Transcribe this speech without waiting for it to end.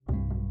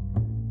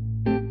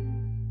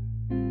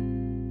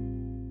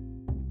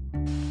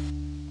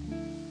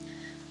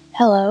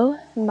Hello,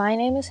 my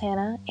name is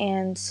Hannah,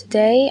 and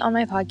today on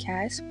my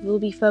podcast, we'll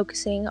be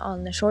focusing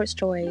on the short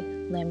story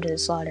Lamb to the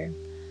Slaughter.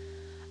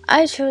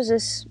 I chose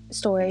this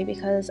story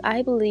because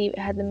I believe it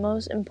had the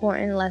most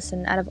important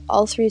lesson out of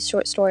all three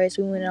short stories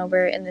we went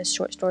over in this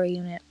short story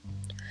unit.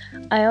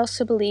 I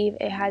also believe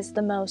it has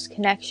the most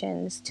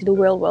connections to the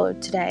real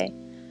world today.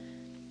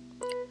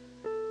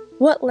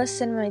 What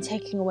lesson am I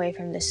taking away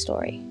from this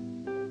story?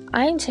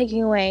 I am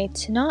taking away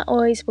to not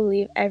always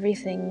believe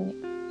everything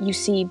you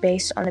see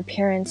based on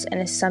appearance and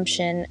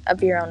assumption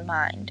of your own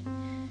mind.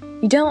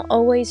 You don't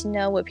always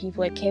know what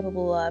people are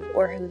capable of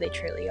or who they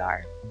truly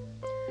are.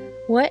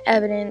 What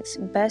evidence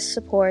best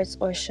supports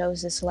or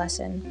shows this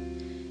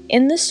lesson?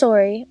 In the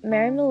story,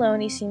 Mary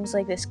Maloney seems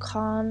like this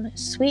calm,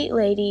 sweet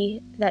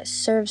lady that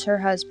serves her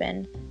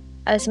husband,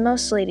 as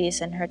most ladies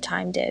in her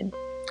time did.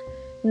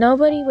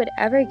 Nobody would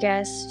ever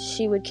guess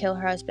she would kill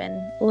her husband,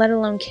 let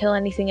alone kill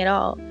anything at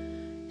all.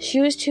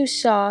 She was too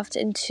soft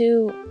and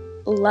too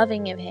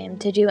loving of him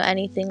to do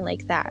anything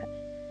like that.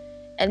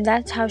 And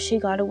that's how she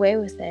got away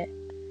with it,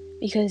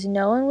 because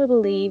no one would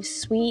believe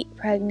sweet,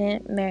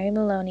 pregnant Mary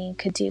Maloney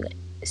could do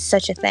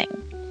such a thing.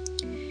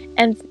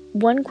 And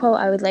one quote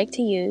I would like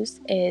to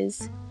use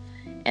is,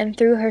 "And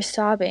through her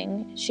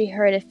sobbing, she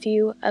heard a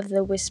few of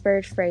the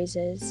whispered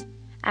phrases,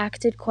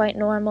 acted quite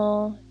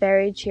normal,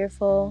 very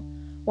cheerful,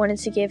 wanted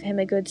to give him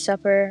a good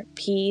supper,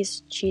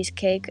 peas,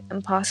 cheesecake,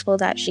 impossible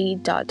that she ...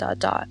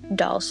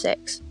 Dahl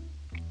 6.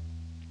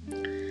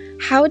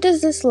 How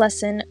does this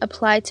lesson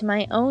apply to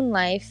my own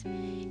life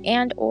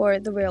and or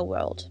the real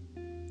world?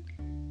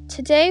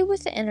 Today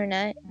with the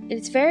internet,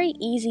 it's very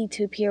easy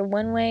to appear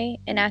one way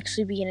and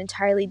actually be an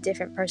entirely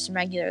different person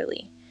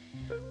regularly.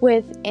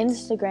 With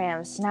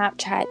Instagram,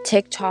 Snapchat,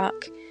 TikTok,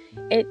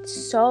 it's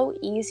so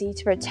easy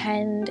to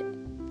pretend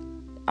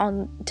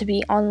to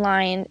be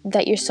online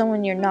that you're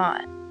someone you're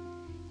not.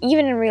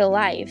 Even in real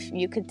life,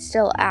 you could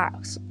still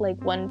act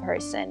like one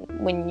person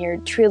when you're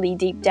truly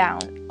deep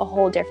down a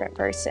whole different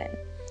person.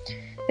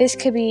 This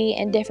could be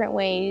in different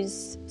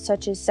ways,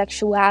 such as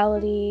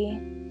sexuality,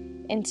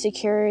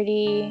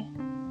 insecurity,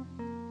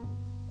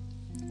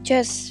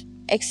 just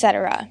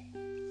etc.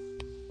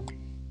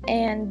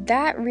 And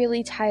that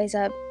really ties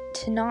up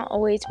to not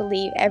always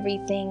believe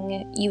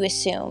everything you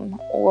assume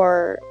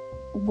or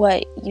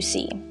what you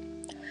see.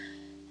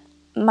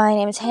 My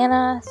name is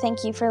Hannah.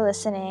 Thank you for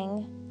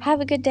listening.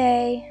 Have a good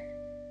day.